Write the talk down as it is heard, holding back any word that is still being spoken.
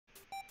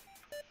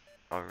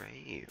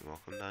Alright,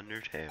 welcome to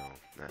Undertale.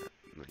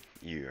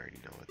 You already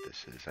know what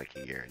this is, I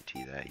can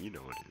guarantee that. You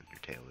know what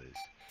Undertale is.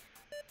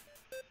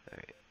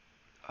 Alright,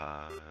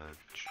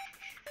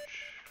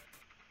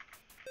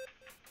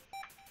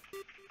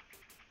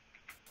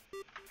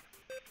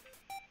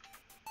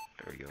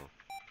 there we go.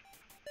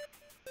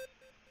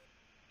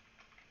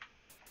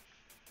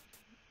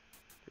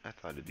 I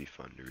thought it'd be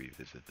fun to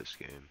revisit this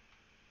game.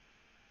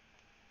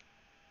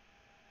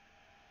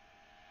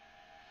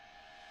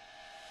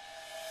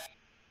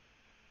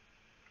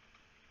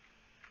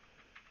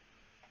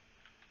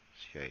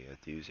 So yeah, you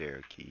have to use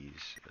arrow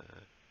keys. Make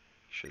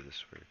sure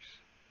this works.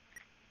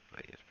 Oh,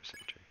 yes, press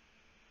enter.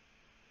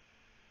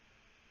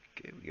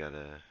 Okay, we got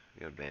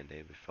a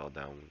band-aid. We fell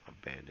down with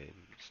a band-aid.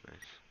 It's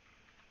nice.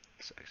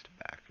 It's X to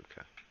back,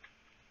 okay.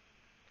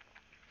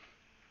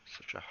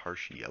 Such a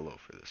harsh yellow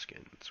for the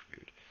skin, it's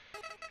weird.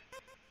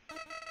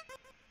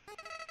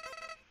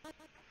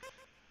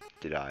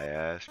 Did I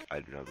ask? I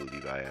do not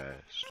believe I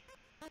asked.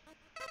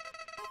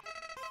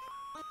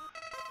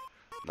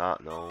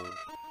 Not no.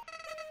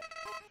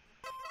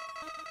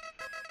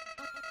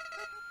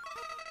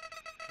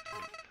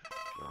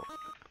 No.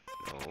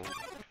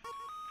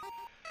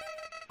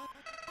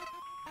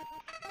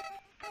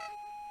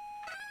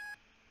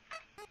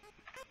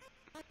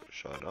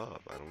 Shut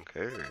up, I don't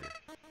care.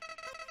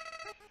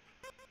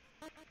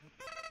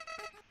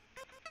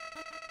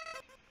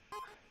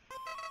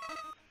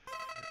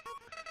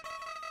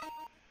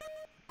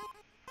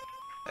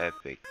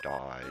 Epic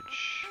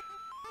dodge.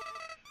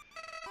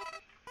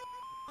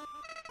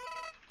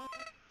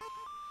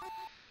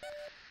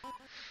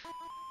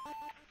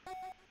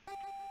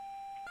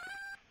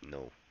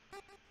 No.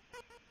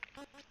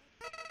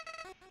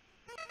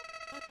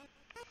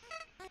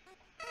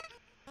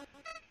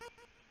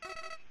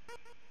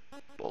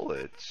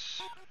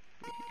 Bullets?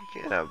 You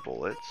can't have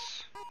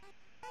bullets.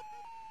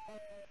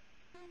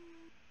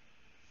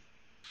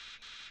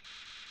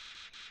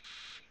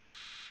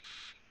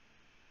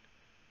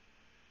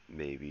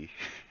 Maybe.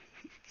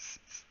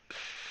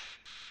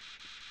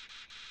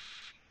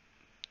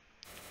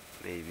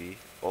 Maybe.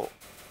 Oh.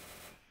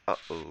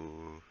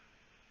 Uh-oh.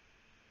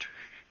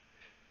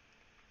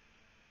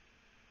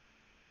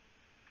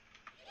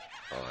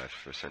 Oh, I have to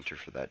press enter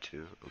for that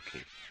too?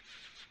 Okay.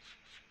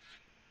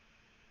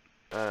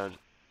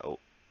 Oh.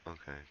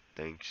 Okay.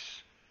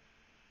 Thanks.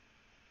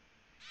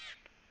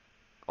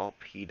 Oh,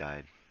 he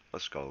died.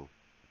 Let's go.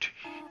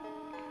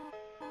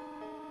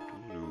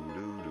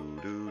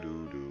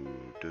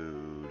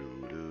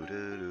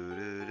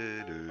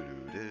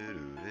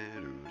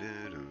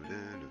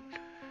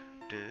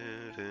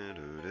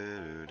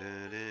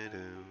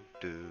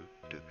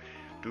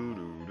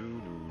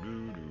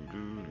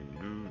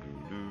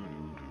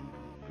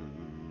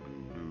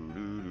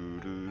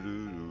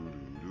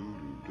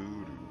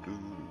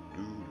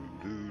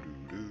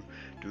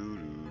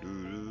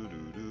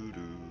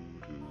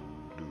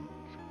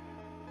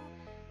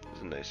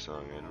 It's a nice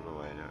song. I don't know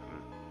why I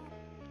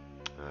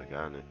haven't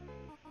gotten it.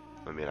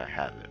 I mean, I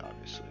have it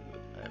obviously,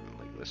 but I haven't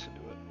like listened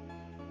to it.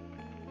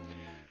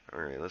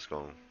 All right, let's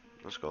go.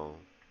 Let's go.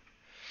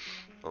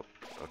 Oh,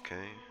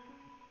 okay.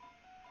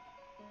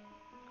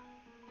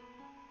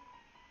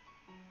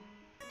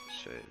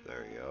 Shit,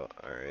 there we go.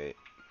 All right.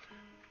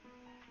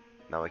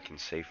 Now I can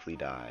safely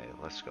die.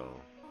 Let's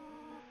go.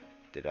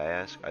 Did I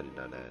ask? I did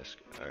not ask.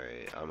 All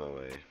right, on my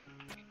way.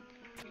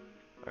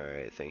 All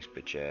right, thanks,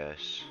 bitch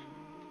ass.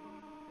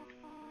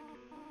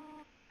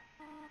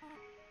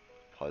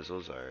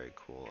 Puzzles? Alright,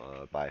 cool.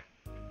 Bye.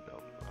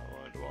 No, I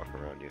wanted to walk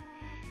around you.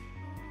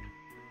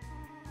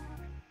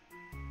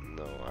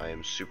 No, I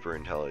am super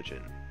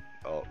intelligent.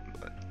 Oh,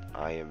 but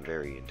I am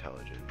very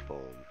intelligent.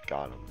 Boom.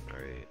 Got him.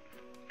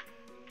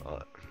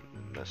 Alright.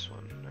 This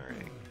one.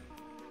 Alright.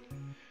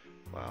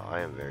 Wow, I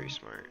am very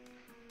smart.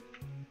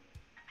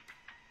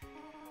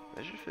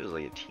 That just feels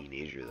like a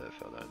teenager that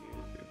fell down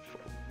here. Dude,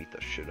 beat the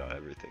shit out of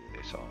everything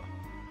they saw.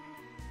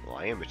 Well,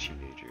 I am a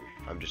teenager.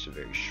 I'm just a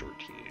very short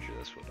teenager.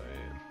 That's what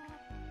I am.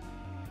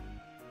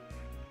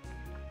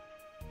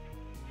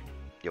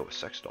 Yo, a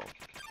sex doll.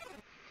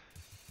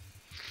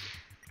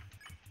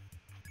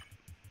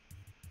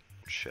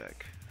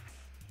 Check.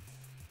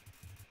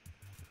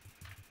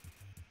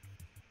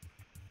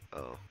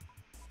 Oh.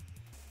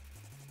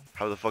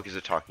 How the fuck is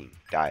it talking?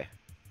 Die.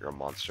 You're a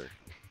monster.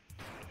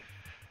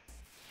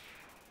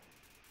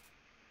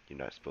 You're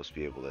not supposed to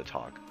be able to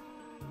talk.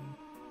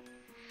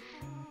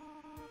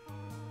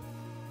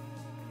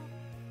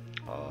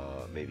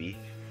 Maybe.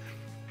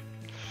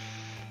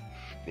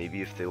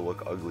 Maybe if they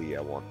look ugly,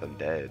 I want them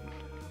dead.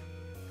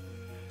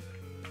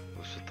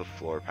 What's with the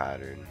floor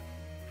pattern?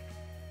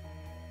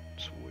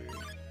 It's weird.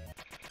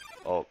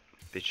 Oh,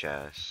 bitch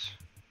ass.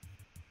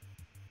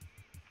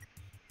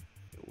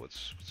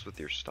 What's with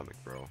your stomach,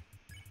 bro?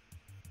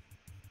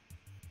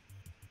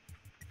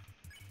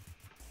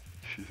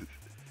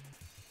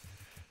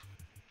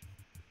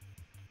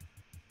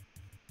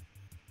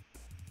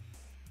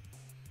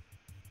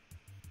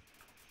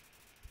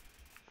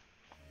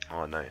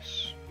 Oh,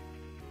 nice.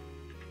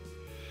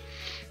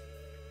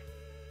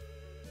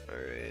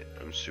 Alright,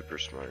 I'm super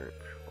smart.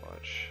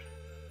 Watch.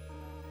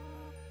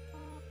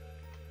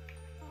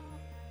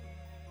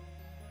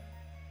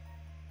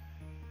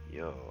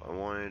 Yo, I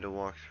wanted to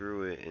walk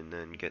through it and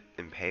then get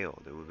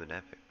impaled. It would've been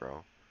epic,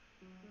 bro.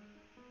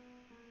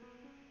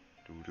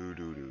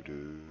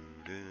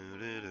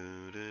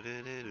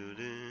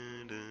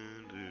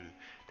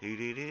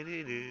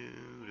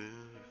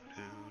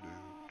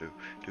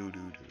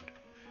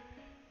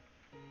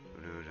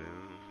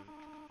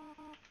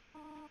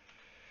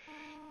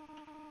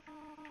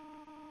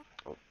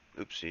 Oh,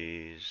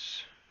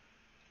 oopsies.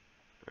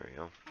 There we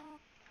go.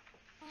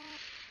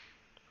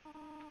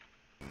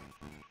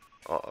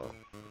 Uh-oh.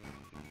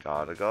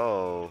 Gotta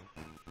go.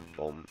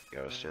 Boom. You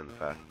gotta stay in the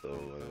path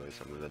though, otherwise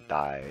I'm gonna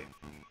die.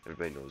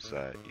 Everybody knows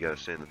that. You gotta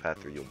stay in the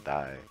path or you'll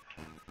die.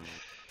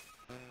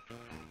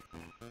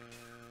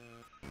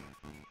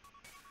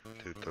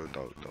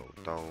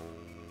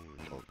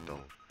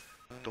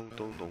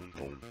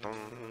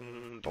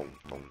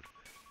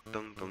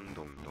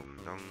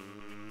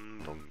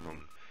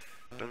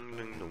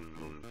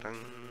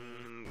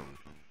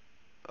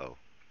 Oh,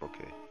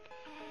 okay.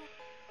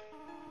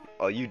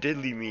 Oh, you did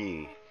leave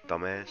me,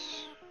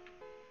 dumbass.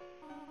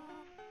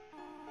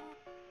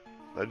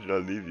 I did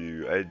not leave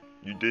you.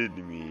 You did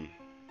leave me.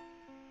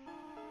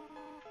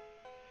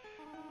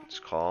 Let's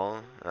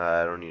call.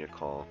 I don't need a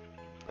call.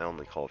 I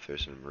only call if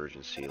there's an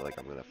emergency, like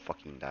I'm gonna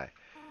fucking die.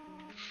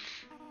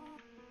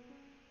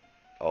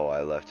 Oh,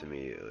 I left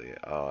immediately.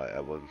 Oh, I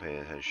wasn't paying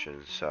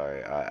attention.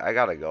 Sorry. I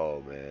gotta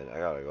go, man. I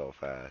gotta go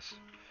fast.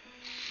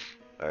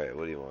 Alright,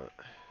 what do you want?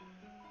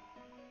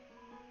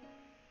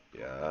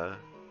 Yeah.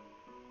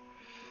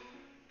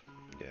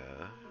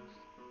 Yeah.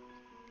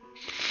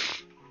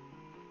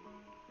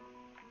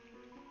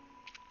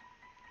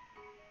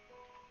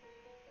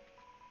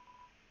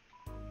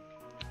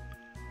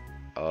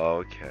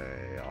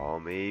 Okay, I'll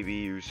maybe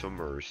use some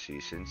mercy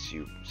since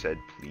you said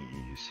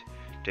please.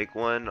 Take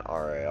one?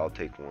 Alright, I'll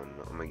take one.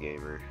 I'm a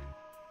gamer.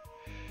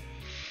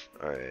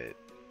 Alright.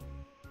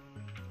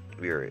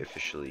 We are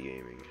officially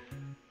gaming.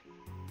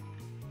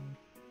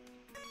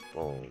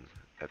 Boom.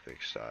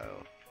 Epic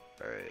style.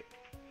 Alright.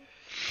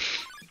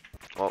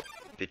 Oh,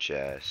 bitch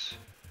ass.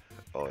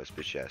 Oh, it's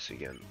bitch ass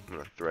again. I'm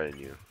gonna threaten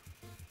you.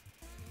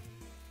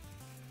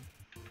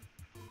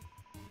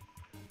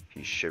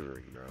 He's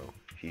shivering, bro.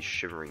 He's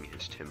shivering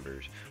his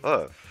timbers.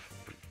 Oh,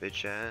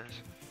 bitch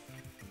ass.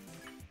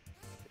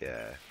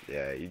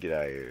 Yeah, you get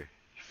out of here.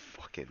 You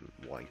fucking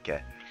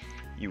wanker.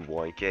 You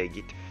wanker,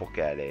 get the fuck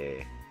out of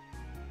here.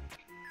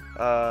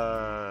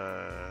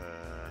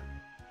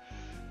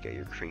 Get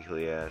your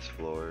crinkly ass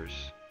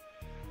floors.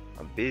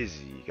 I'm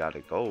busy, gotta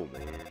go,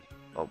 man.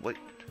 Oh, what?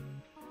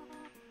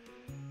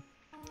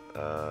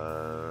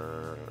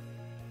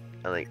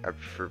 I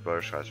prefer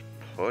butterscotch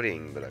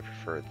pudding, but I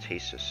prefer the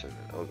taste of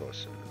cinnamon. I'll go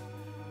cinnamon.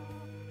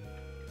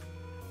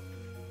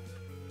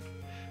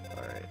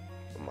 Alright.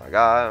 Oh my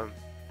god.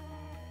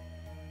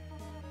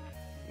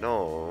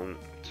 No,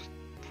 just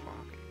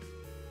fucking.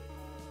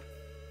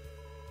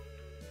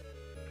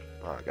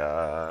 Oh my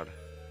god.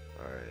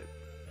 Alright.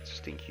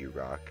 Stinky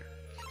rock.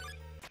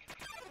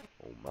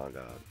 Oh my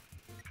god.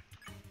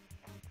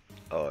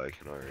 Oh, I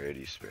can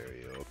already spare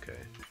you. Okay.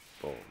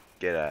 Boom.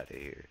 Get out of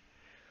here.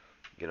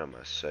 Get on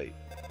my sight.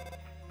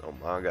 Oh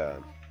my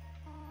god.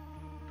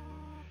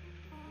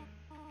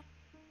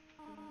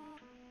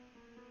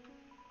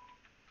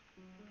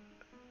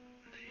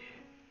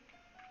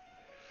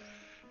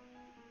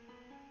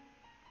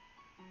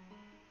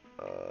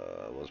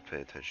 I wasn't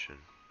paying attention.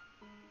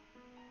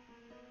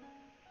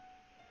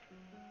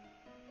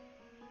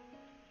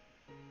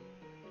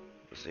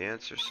 Was the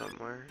answer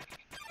somewhere?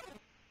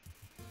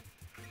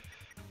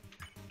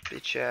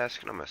 Bitch ass,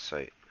 get on my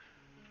sight.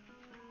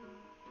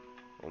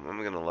 Well,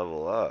 I'm gonna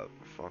level up.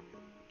 Fuck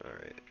it.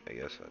 Alright, I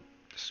guess I'll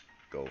just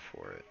go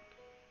for it.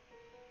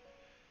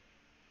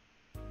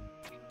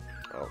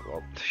 Oh,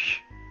 well.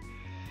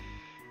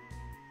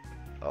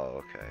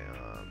 Oh, okay,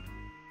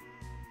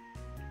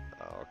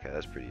 oh, okay,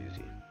 that's pretty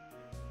easy.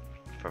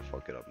 If I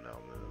fuck it up now,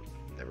 I'm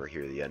gonna never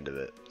hear the end of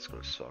it. It's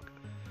gonna suck.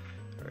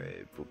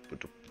 Alright.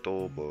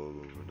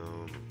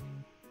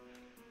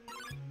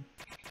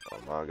 Oh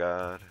my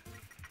god.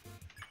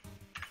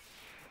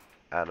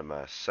 Out of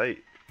my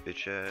sight,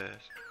 bitch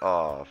ass.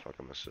 Oh, fuck,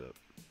 I messed up.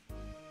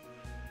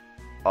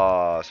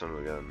 Oh, son of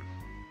a gun.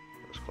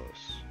 That was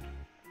close.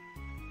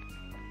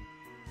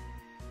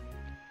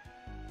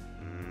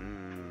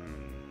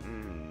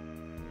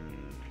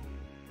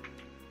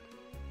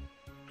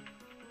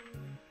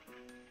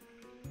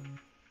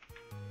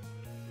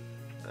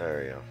 There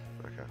we go.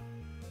 Okay.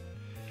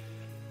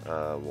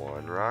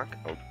 One rock.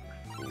 Oh,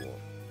 cool.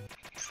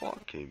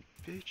 Fucking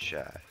bitch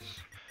ass.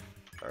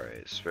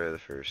 Alright, spare the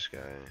first guy.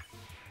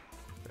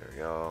 There we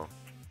go.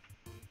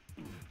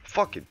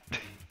 Fucking.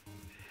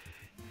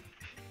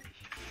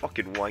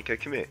 Fucking wanker,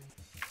 come here.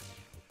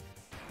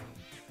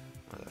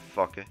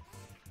 Motherfucker.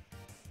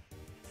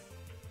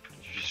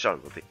 You son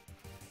of a bitch.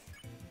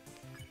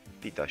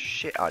 Beat the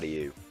shit out of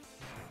you.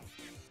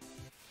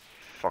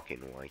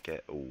 Fucking wanker.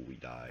 Oh, we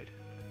died.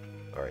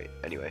 Alright,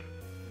 anyway.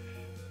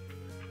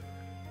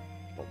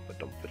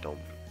 Bum-ba-dum-ba-dum.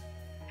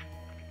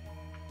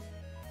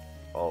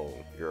 Oh,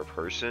 you're a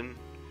person?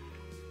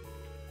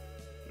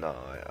 No,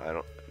 I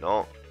don't.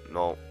 No,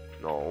 no,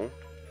 no,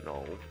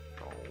 no,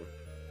 no.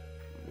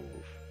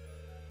 Move.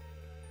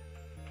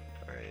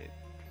 Alright,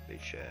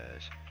 bitch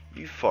ass.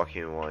 You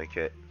fucking like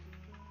it.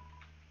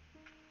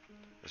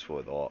 That's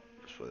what I thought.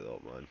 That's what I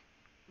thought, man.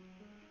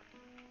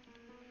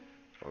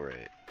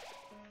 Alright.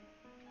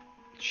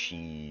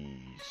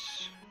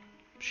 Cheese.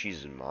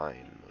 She's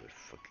mine,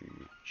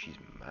 motherfucker. She's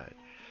mine.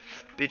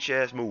 Bitch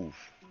ass move.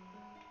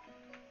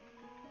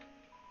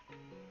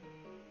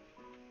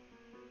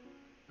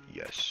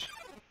 Yes.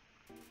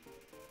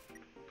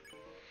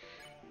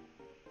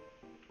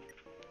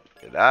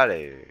 Get out of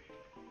here.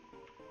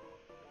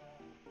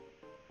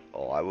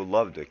 Oh, I would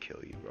love to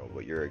kill you, bro,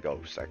 but you're a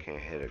ghost. I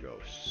can't hit a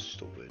ghost.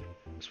 Stupid.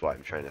 That's why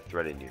I'm trying to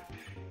threaten you.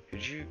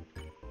 Could you?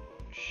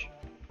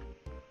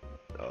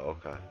 Oh,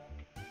 okay.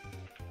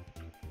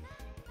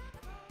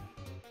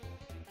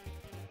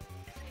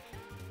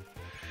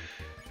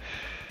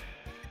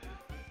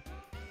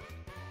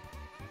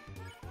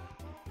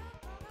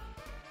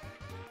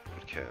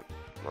 Okay.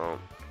 Well.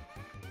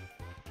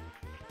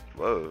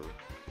 Whoa.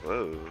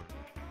 Whoa.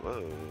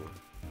 Whoa.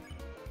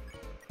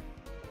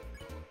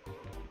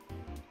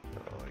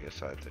 Oh, I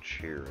guess I have to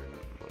cheer and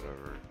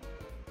whatever.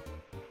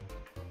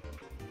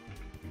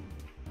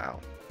 Ow.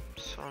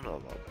 Son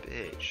of a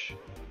bitch.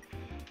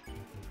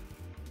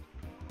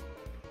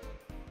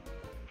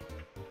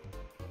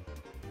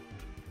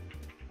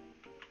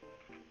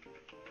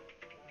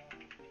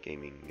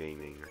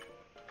 Gaming.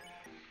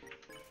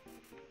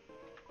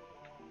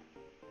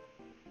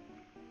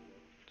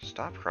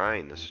 Stop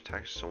crying. This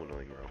attack is so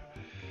annoying, bro.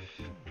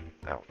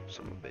 Ow.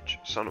 Son of a bitch.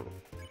 Son of a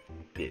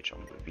bitch.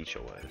 I'm gonna beat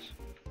your ass.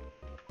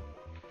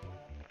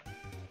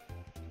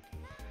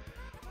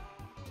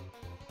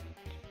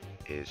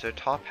 Is a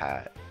top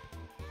hat?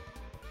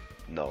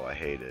 No, I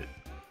hate it.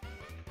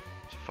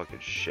 It's a fucking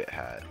shit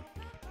hat.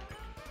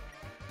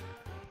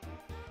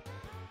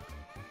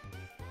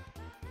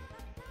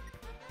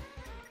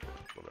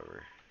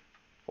 Whatever.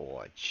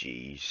 Oh,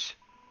 jeez.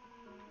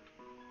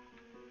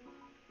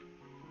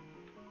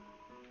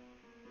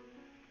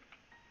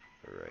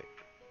 Alright.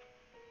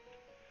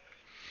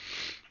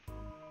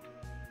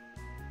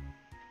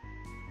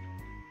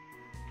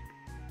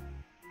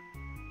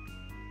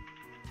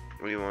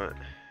 What do you want?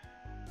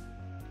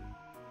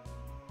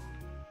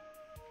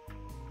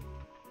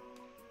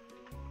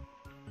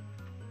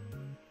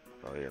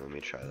 Oh yeah, let me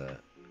try that.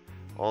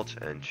 Alt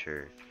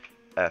enter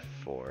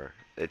F4.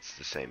 It's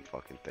the same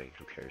fucking thing.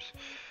 Who cares?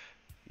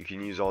 You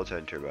can use Alt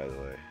enter, by the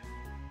way.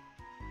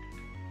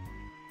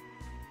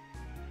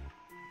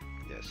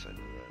 Yes, I know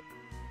that.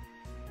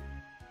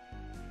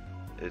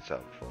 It's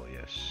helpful,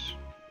 yes.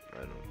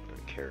 I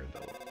don't care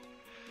though.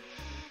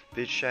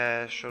 Bitch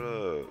ass, shut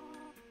up.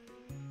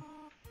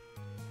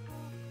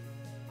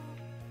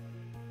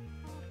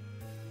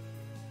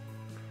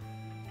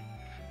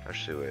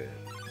 Actually, wait.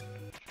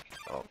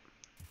 Oh.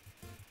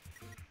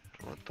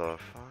 What the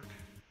fuck?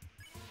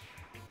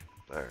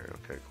 There,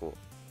 okay, cool.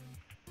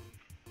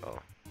 Oh.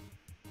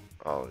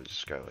 Oh, is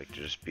this guy like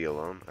to just be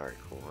alone? Alright,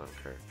 cool, I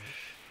don't care.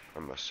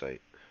 I'm a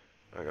sight.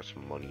 I got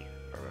some money.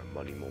 Alright,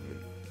 money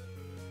moment.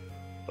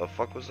 The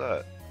fuck was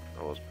that?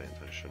 I was paying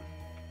attention.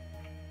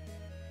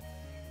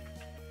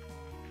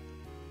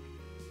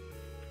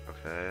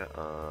 Okay,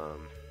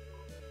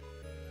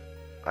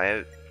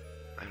 I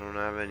don't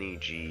have any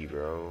G,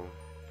 bro.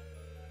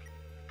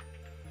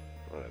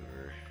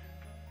 Whatever.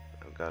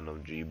 I don't got no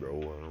G, bro.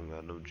 I don't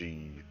got no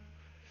G.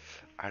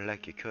 I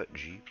like your cut,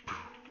 G.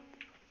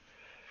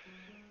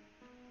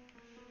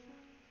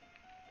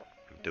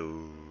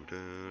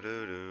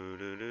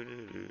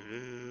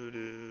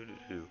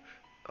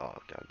 Oh,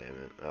 god damn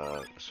it.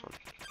 This one.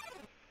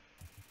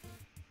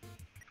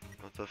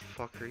 What the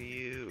fuck are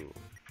you?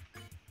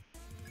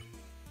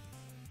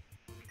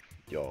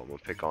 Yo, I'm gonna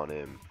pick on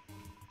him.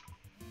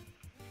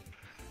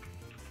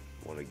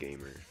 What a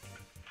gamer.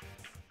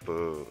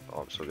 Boo.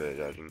 Oh, I'm so good at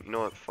dodging. You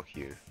know what? Fuck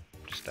you.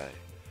 Just die.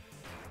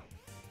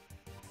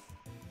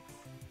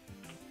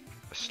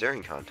 A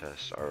staring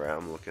contest. Alright,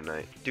 I'm looking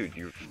at... Dude,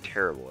 you're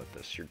terrible at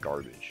this. You're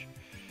garbage.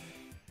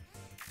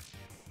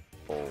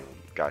 Boom.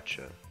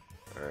 Gotcha.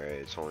 Alright,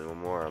 it's only one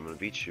more. I'm gonna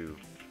beat you.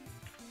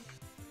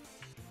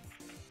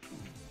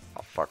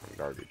 Oh, fuck. I'm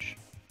garbage.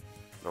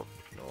 No,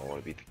 I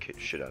wanna beat the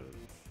shit out of him.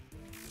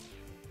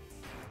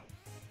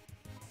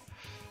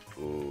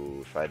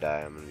 Ooh, if I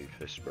die, I'm gonna be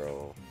pissed,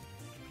 bro.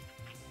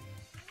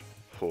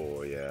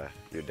 Oh, yeah.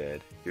 You're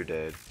dead. You're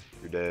dead.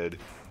 You're dead.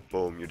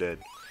 Boom, you're dead.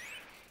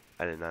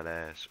 I did not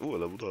ask. Ooh, I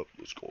leveled up.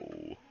 Let's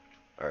go.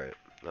 Alright.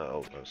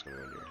 Oh, I was gonna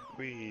go in here.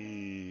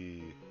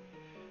 Whee!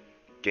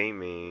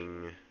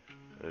 Gaming.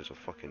 There's a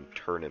fucking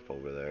turnip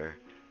over there.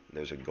 And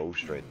there's a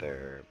ghost right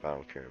there. But I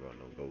don't care about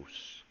no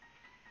ghosts.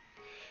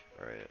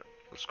 Alright,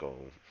 let's go.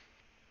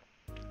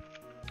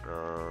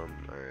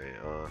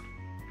 Alright,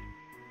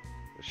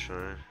 which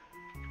one?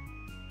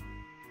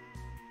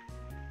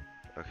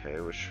 Okay,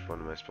 which one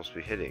am I supposed to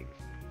be hitting?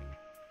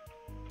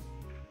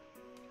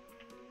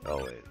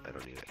 Oh wait, I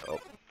don't need it. Oh.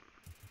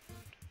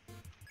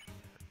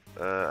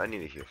 I need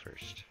to heal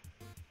first.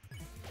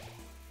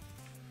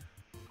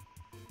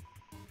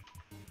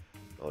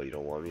 Oh, you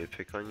don't want me to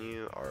pick on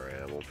you?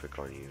 Alright, I won't pick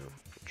on you.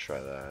 Try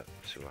that.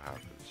 See what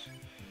happens.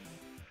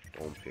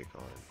 Don't pick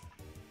on.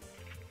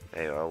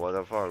 Hey, what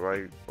the fuck?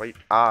 Why?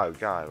 Ah,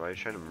 God, why are you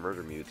trying to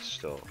murder me with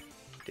still?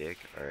 Dick?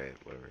 Alright,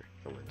 whatever.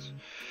 No wins.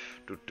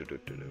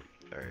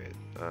 Alright,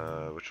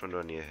 which one do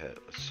I need to hit?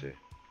 Let's see.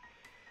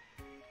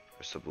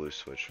 Where's the blue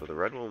switch? Well, the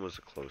red one was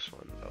a close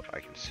one. Oh, I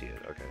can see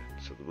it. Okay,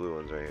 so the blue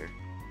one's right here.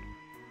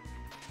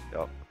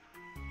 Yup.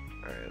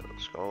 Alright,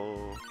 let's go.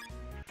 Oh,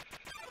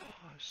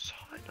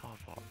 son of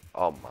a...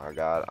 Oh my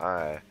God,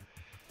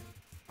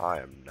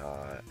 I'm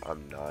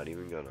not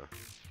even gonna.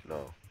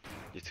 No.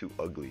 You're too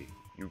ugly.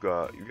 You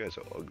guys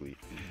are ugly.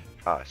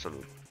 Ah, son of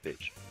a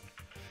bitch.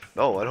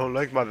 No, I don't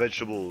like my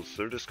vegetables.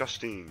 They're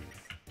disgusting.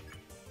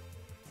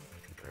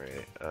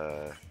 Alright,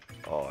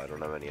 oh, I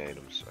don't have any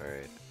items.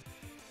 Alright.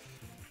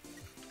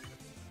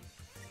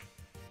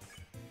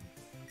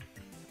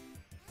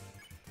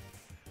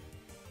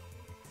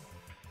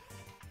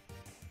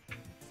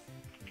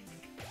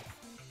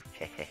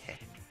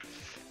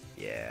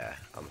 Yeah,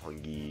 I'm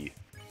hungry.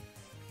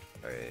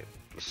 Alright,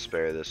 let's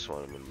spare this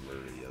one. I'm gonna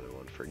murder the other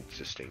one for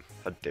existing.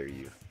 How dare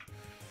you?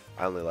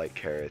 I only like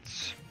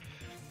carrots.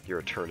 You're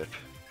a turnip.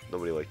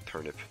 Nobody likes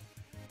turnip.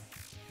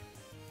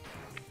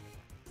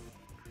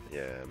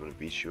 Yeah, I'm gonna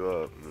beat you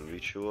up. I'm gonna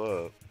beat you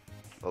up.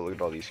 Oh, look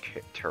at all these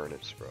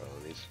turnips, bro.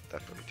 These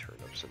definitely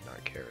turnips and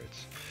not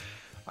carrots.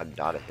 I'm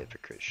not a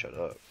hypocrite. Shut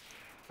up.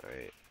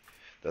 Alright.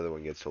 The other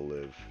one gets to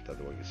live. The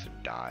other one gets to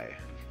die.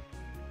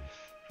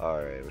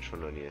 Alright, which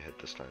one do I need to hit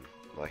this time?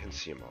 Well, I can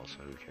see them all,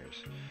 so who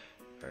cares?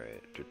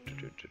 Alright.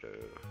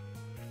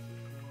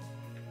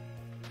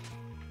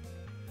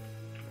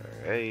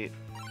 Alright.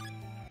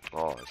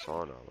 Oh,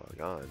 son of a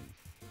gun.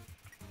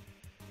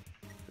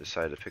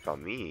 Decided to pick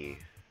on me.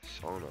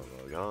 Son of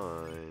a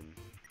gun.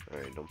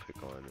 Alright, don't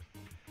pick on.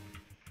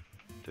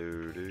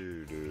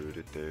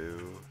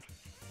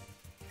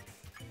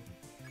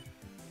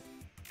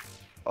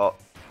 Oh,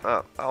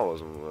 that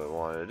wasn't what I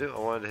wanted to do. I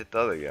wanted to hit the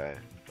other guy.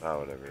 Oh,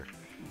 whatever.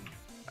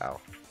 Ow.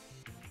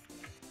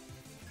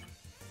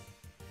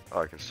 Oh,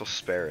 I can still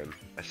spare him.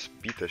 I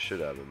beat the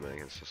shit out of him, and I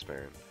can still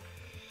spare him.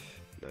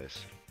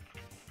 Nice.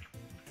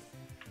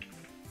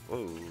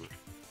 Whoa.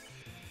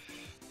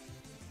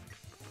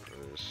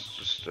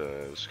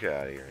 Let's get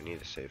out of here. I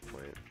need a save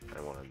point.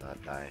 I want to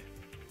not die.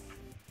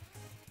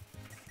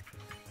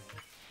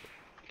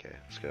 Okay,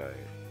 let's get out of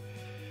here.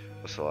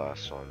 What's the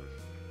last one?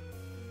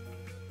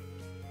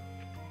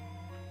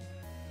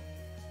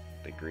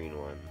 The green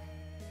one.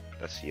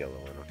 That's the yellow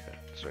one. Okay,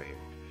 it's right here.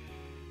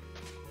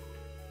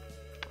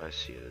 I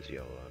see it as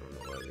yellow. I don't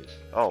know what it is.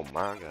 Oh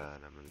my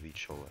God, I'm gonna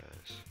beat your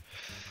ass.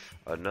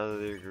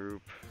 Another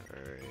group.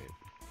 Alright.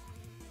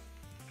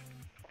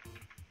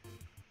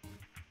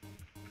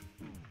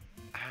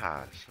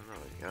 Ah, son of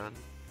a gun.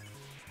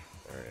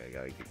 Alright, I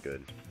gotta get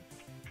good.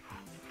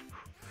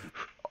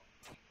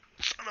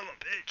 Son of a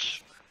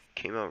bitch!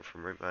 Came out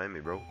from right behind me,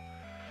 bro.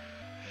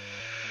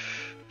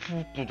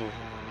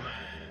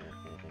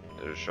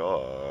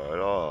 Shut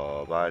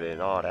up. I did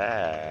not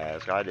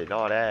ask. I did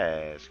not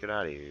ask. Get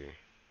out of here.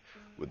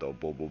 With the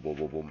boom, boom, boom,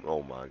 boom, boom.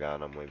 Oh my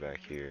God, I'm way back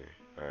here.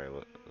 Alright,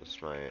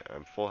 what's my...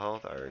 I'm full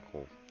health? Alright,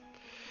 cool.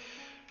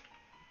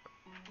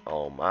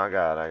 Oh my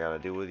God, I gotta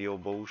deal with your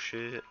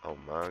bullshit. Oh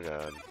my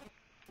God.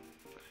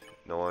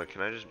 You know what,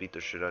 can I just beat the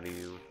shit out of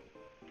you?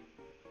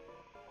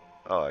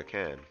 Oh, I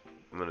can.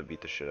 I'm gonna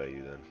beat the shit out of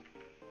you then.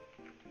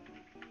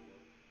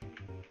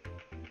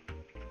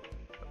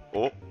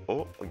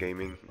 Oh,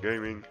 gaming.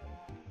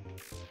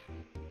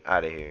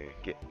 Out of here.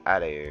 Get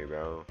out of here,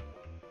 bro.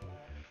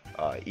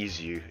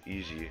 Easy.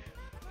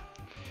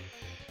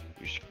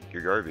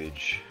 You're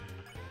garbage.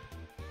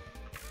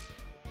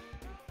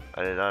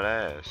 I did not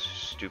ask.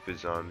 Stupid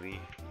zombie.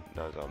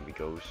 Not zombie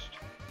ghost.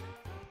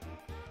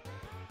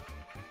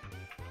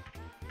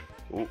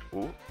 Oh,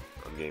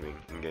 I'm gaming.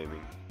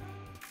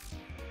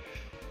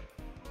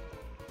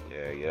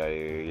 Yeah, get out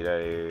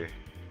of here.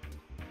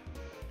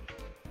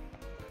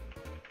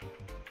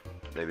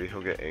 Maybe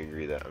he'll get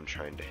angry that I'm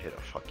trying to hit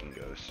a fucking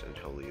ghost and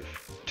he'll leave.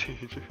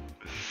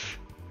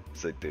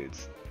 It's like,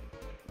 dudes.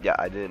 Yeah,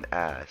 I didn't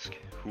ask.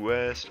 Who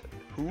asked?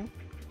 Who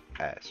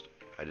asked?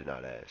 I did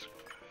not ask.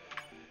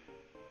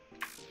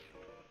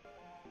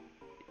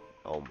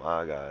 Oh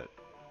my God.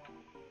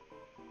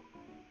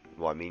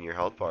 Well, I mean, your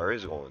health bar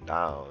is going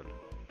down.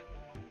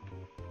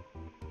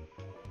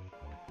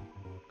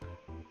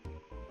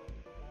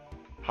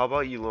 How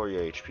about you lower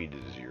your HP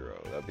to 0?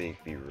 That'd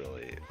make me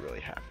really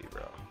happy,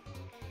 bro.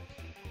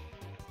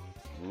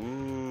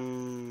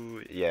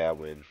 Ooh, yeah, I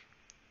win.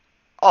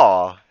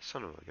 Aw,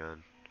 son of a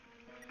gun.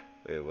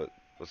 Wait,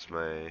 what's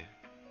my...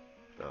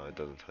 No, it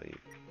doesn't tell you.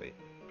 Wait.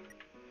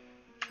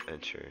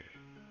 Enter.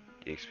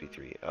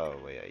 EXP3. Oh,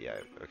 wait,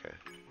 yeah, okay.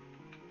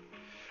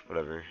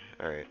 Whatever.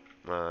 Alright.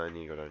 I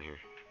need to go down here.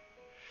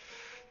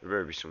 There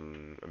better be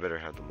some... I better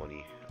have the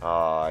money.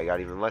 I got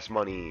even less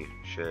money.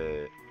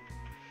 Shit.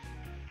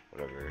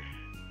 Whatever.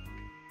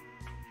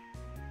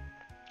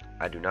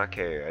 I do not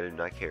care. I do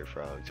not care,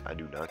 frogs. I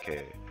do not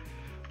care.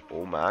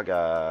 Oh my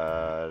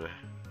god.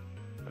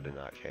 I do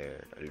not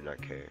care. I do not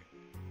care.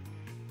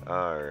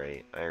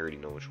 Alright, I already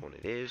know which one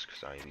it is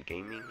because I am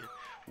gaming.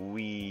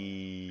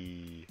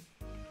 Wee.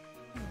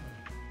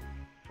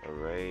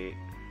 Alright.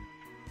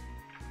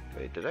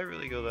 Wait, did I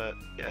really go that?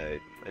 Yeah,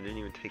 I didn't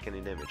even take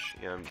any damage.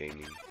 Yeah, I'm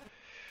gaming.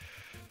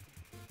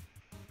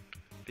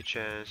 Bitch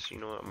ass, you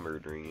know what? I'm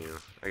murdering you.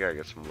 I gotta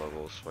get some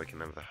levels so I can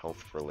have the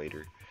health for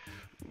later.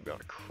 Ooh,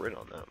 got a crit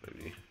on that,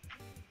 maybe.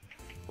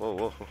 Whoa,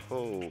 whoa,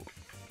 whoa, whoa.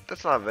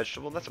 That's not a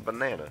vegetable, that's a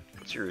banana.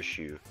 What's your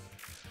issue?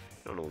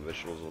 I don't know what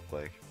vegetables look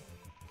like.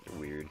 They're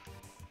weird.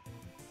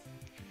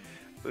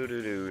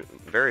 Boo-doo-doo.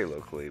 Very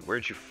locally.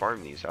 Where'd you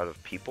farm these? Out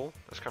of people?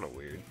 That's kind of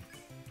weird.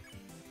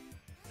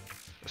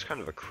 That's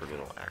kind of a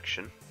criminal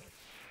action.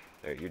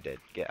 There, you're dead.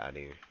 Get out of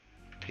here.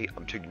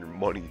 I'm taking your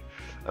money.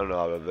 I don't know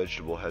how a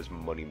vegetable has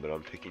money, but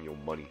I'm taking your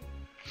money.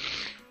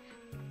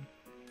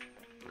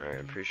 Alright,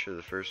 I'm pretty sure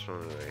the first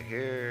one is right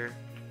here.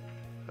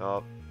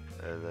 Up.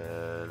 And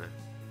then...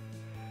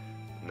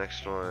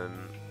 next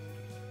one...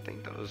 I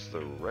think that was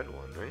the red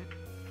one, right?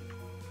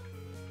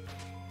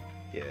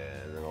 Yeah,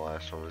 and then the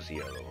last one was the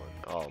yellow one.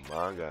 Oh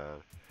my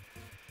god.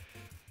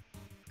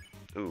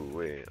 Ooh,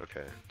 wait,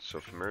 okay. So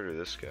if I murder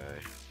this guy,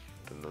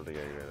 then the other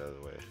guy can get out of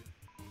the way.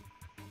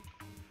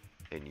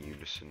 In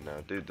unison now.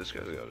 Dude, this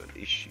guy's got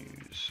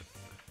issues.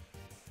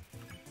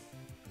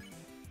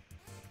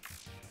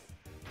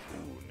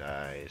 Ooh,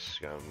 nice.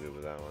 Got him good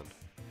with that one.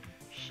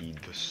 Heed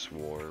the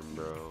swarm,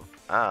 bro.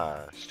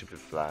 Ah, stupid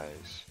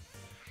flies.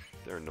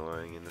 They're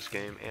annoying in this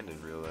game and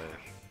in real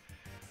life.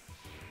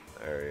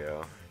 There we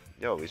go.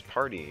 Yo, he's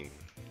partying.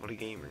 What a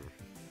gamer.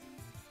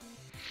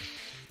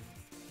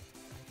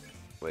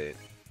 Wait.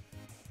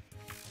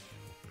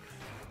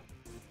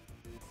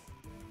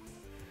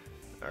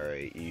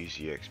 Alright,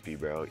 easy XP,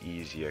 bro.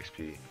 Easy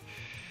XP.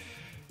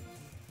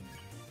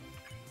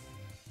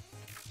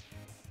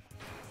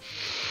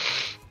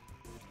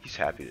 He's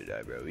happy to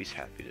die, bro. He's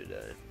happy to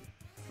die.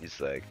 He's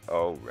like,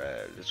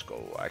 alright, let's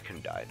go. I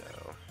can die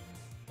now.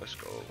 Let's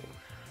go.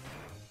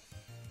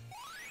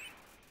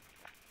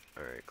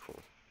 Alright, cool.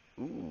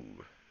 Ooh,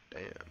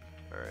 damn.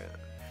 Alright.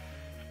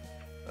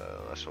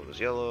 Last one was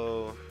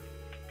yellow.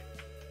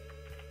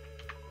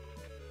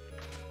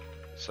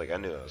 It's like I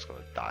knew I was gonna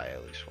die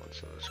at least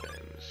once in this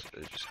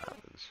game. It just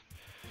happens.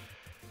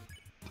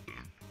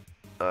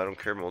 I don't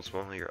care, Mold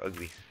Small. You're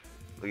ugly.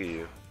 Look at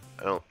you.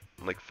 I don't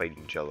like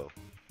fighting Jello.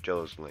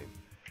 Jello's lame.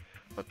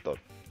 What the?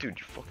 Dude,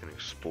 you're fucking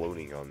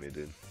exploding on me,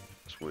 dude.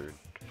 That's weird.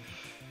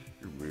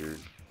 You're weird.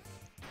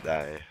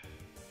 Die.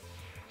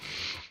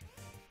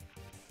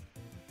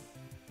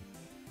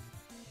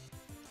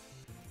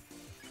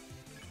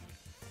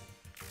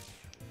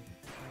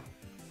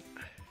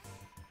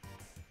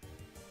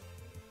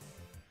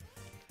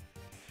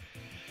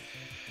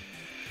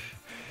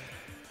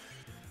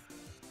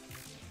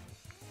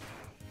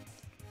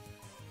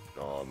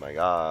 Oh my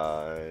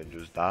god,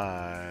 just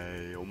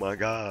die. Oh my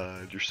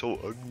god, you're so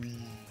ugly.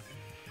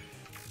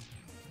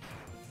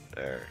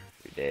 There,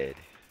 you're dead.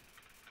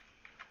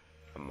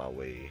 On my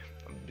way.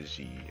 I'm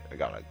busy. I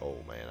gotta go,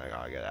 man. I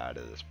gotta get out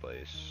of this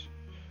place.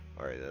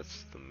 Alright,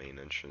 that's the main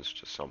entrance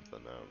to something.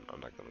 I'm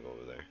not gonna go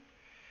over there.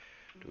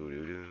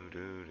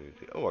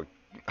 Oh,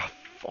 a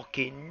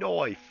fucking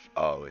knife!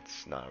 Oh,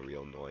 it's not a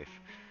real knife.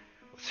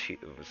 Let's see.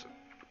 Was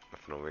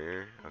nothing over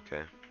here?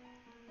 Okay.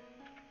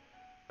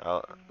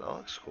 That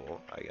looks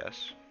cool, I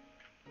guess.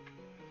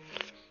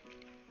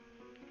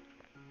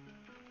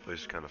 Place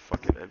is kind of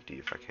fucking empty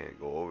if I can't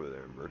go over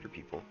there and murder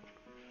people.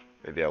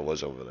 Maybe I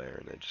was over there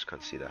and I just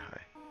couldn't see that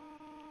high.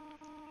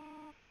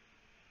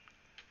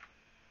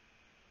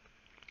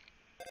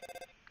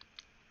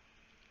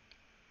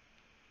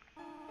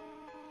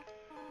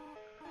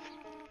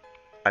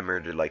 I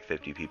murdered like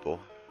 50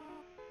 people.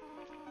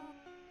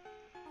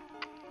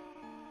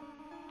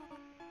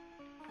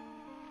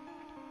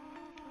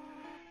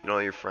 You know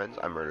your friends?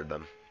 I murdered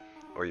them.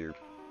 Or your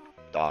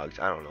dogs.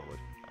 I don't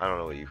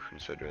know what you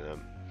consider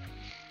them.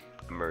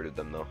 I murdered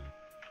them though.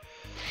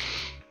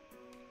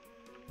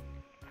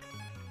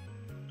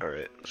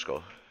 Alright, let's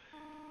go.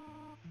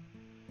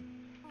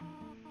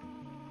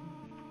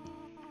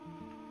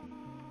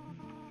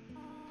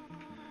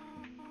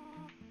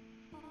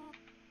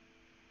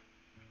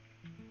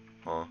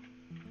 Huh?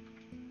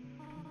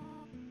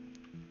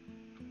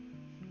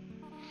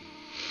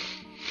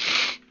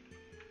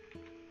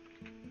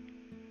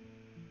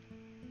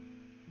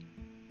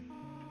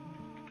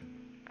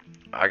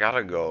 I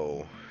gotta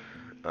go.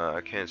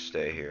 I can't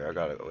stay here. I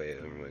gotta wait.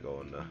 I'm gonna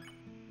go into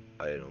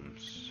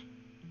items.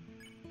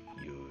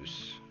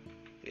 Use.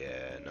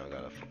 Yeah, now I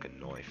got a fucking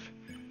knife.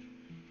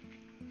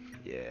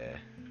 Yeah,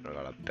 I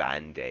got a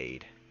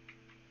band-aid.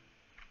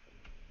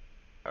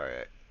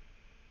 Alright.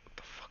 What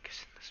the fuck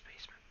is in this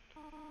basement?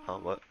 Huh,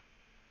 what?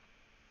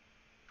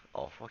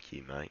 Oh, fuck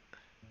you, mate.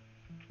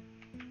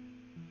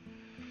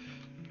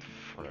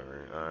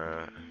 Whatever.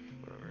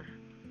 Whatever.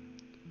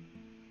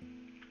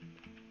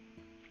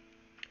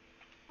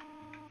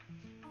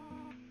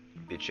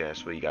 Bitch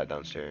ass, what you got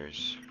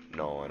downstairs?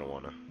 No, I don't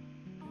wanna.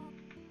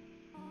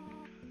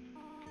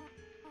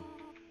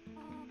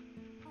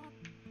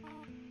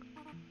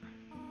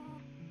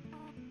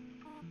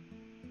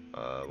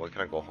 When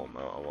can I go home?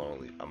 I want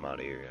to leave. I'm out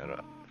of here. I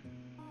don't.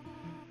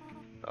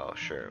 Oh,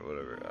 sure,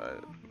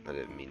 whatever. I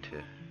didn't mean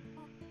to.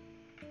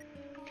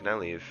 Can I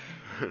leave?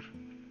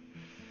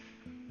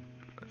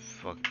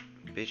 Fuck,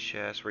 bitch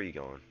ass. Where you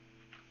going?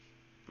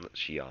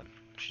 She on.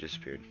 She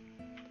disappeared.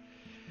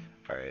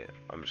 All right,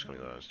 I'm just gonna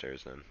go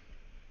downstairs then.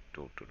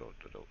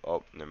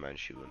 Oh, never mind.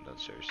 She went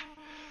downstairs.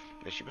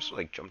 And she must have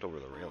like jumped over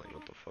the railing.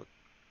 What the fuck?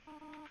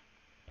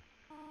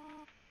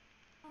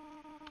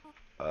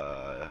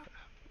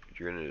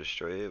 You're gonna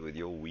destroy it with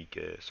your weak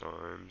ass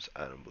arms?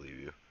 I don't believe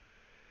you.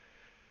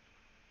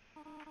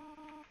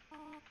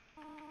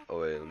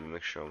 Oh wait, let me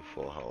make sure I'm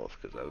full health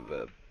because I have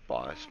a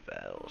boss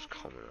battles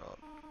coming up.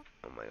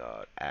 Oh my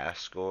god, ass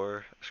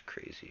score? That's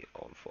crazy.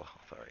 Oh, I'm full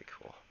health. Alright,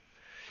 cool.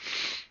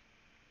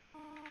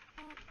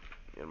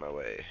 Get in my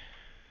way.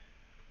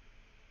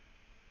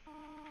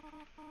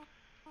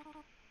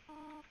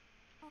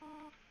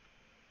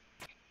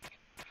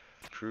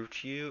 Prove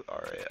to you?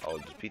 Alright, I'll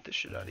just beat the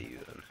shit out of you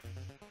then.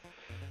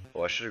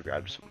 Oh, I should have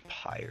grabbed some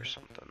pie or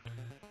something.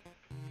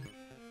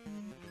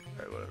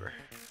 Alright, whatever.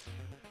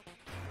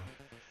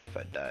 If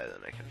I die,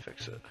 then I can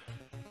fix it.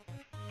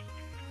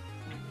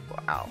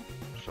 Wow,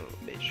 son of a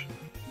bitch.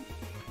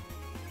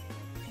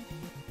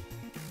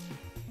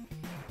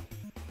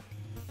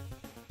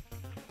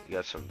 You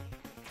got some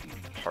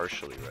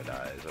partially red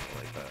eyes, I don't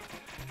like that.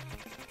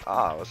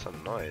 Ah, what's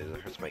that noise?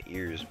 It hurts my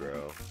ears,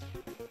 bro.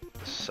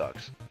 This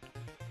sucks.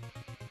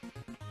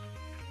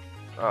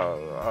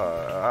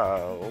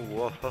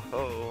 Whoa.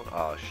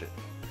 Oh, shit.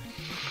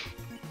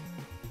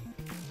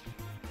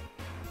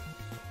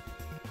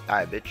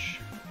 Die, bitch.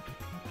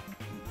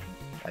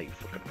 Die, you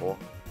fucking whore.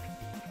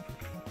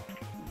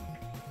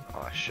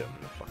 Oh, shit, I'm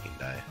gonna fucking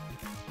die.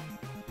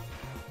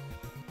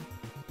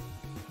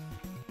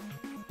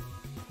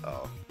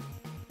 Oh.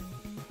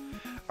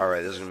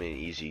 Alright, this is gonna be an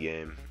easy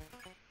game.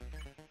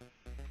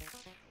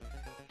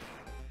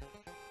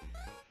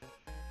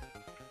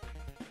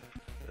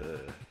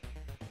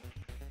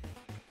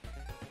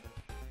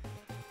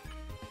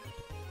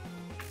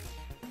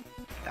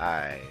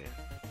 Die.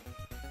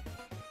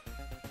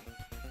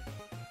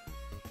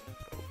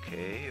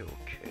 Okay.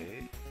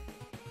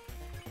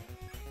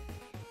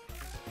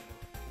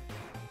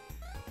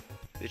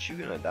 Bitch, you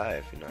gonna die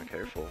if you're not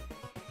careful.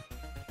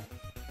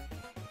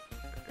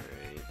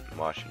 Alright, I'm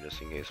watching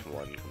just in case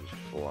one comes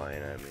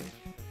flying at me.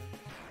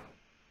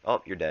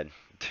 Oh, you're dead.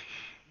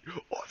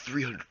 Oh,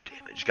 300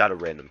 damage. Got a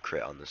random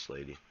crit on this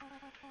lady.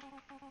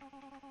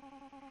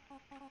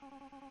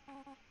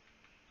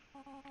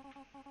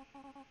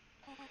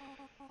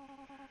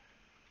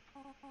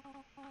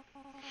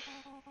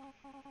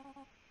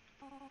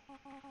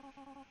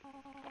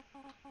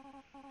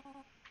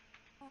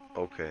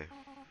 Okay.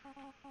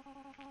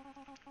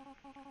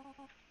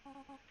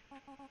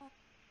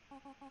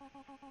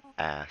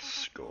 Ass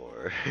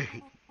score.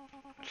 You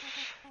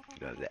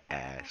know, the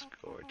ass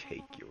score.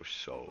 Take your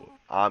soul.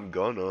 I'm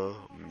gonna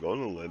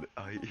let it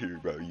out here,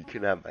 bro. You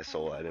can have my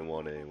soul. I didn't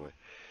want it anyway.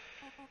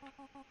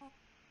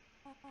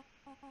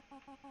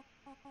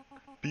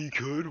 Be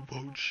good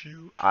about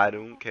you. I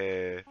don't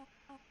care.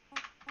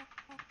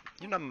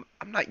 You know,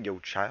 I'm not your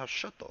child.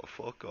 Shut the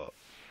fuck up.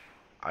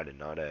 I did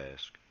not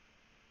ask.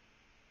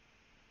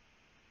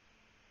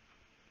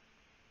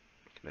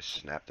 Can I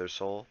snap their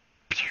soul?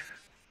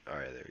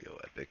 Alright, there we go,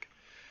 epic.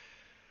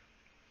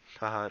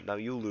 Haha, now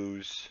you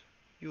lose.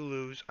 You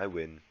lose. I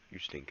win. You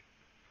stink.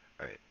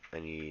 Alright, I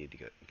need to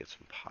get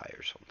some pie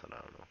or something. I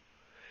don't know.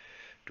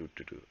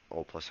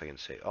 Oh, plus I can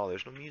say, oh,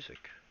 there's no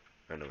music.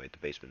 Oh, no, wait, the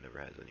basement never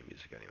has any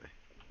music anyway.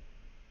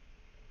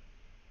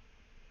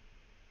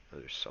 Oh,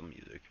 there's some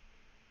music.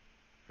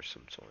 There's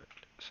some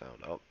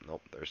sound. Oh,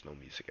 nope, there's no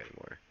music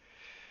anymore.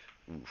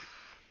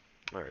 Oof.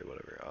 Alright,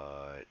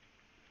 whatever.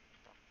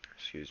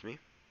 Excuse me.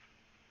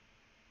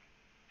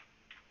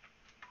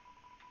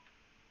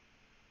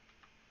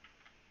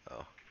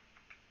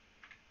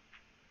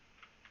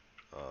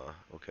 Oh.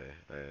 Okay.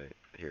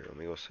 Here, let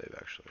me go save,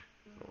 actually.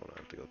 I don't want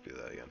to have to go through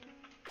that again.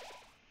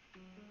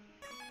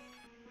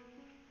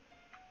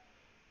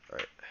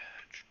 Alright.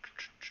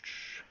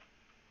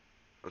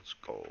 Let's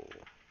go.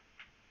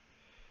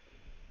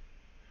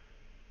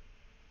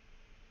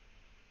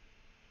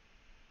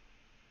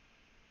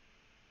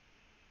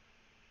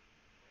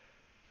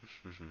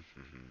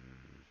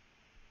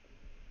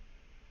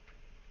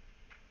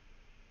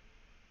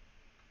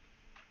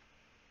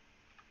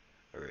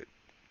 Alright.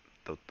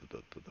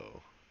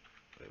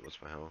 Wait,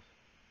 what's my health?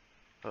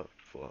 Oh,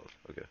 full health.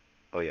 Okay.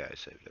 Oh yeah, I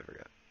saved. I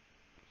forgot.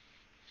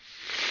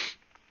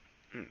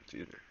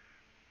 Excuse me.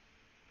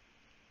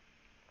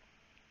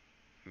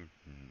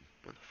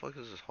 What the fuck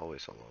is this hallway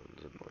so long?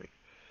 This is annoying.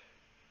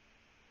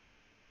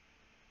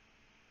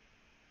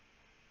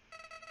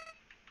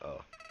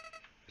 Oh,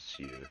 it's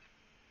you.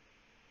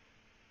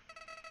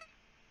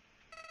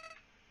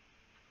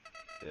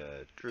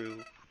 Yeah,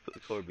 Drew.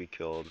 Or be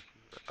killed.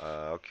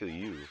 I'll kill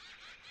you.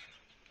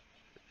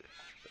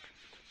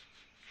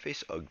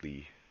 Face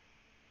ugly.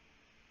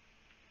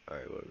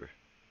 Alright, whatever.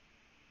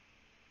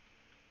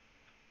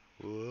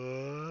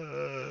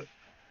 What?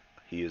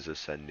 He is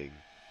ascending.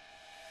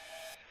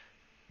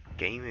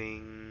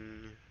 gaming.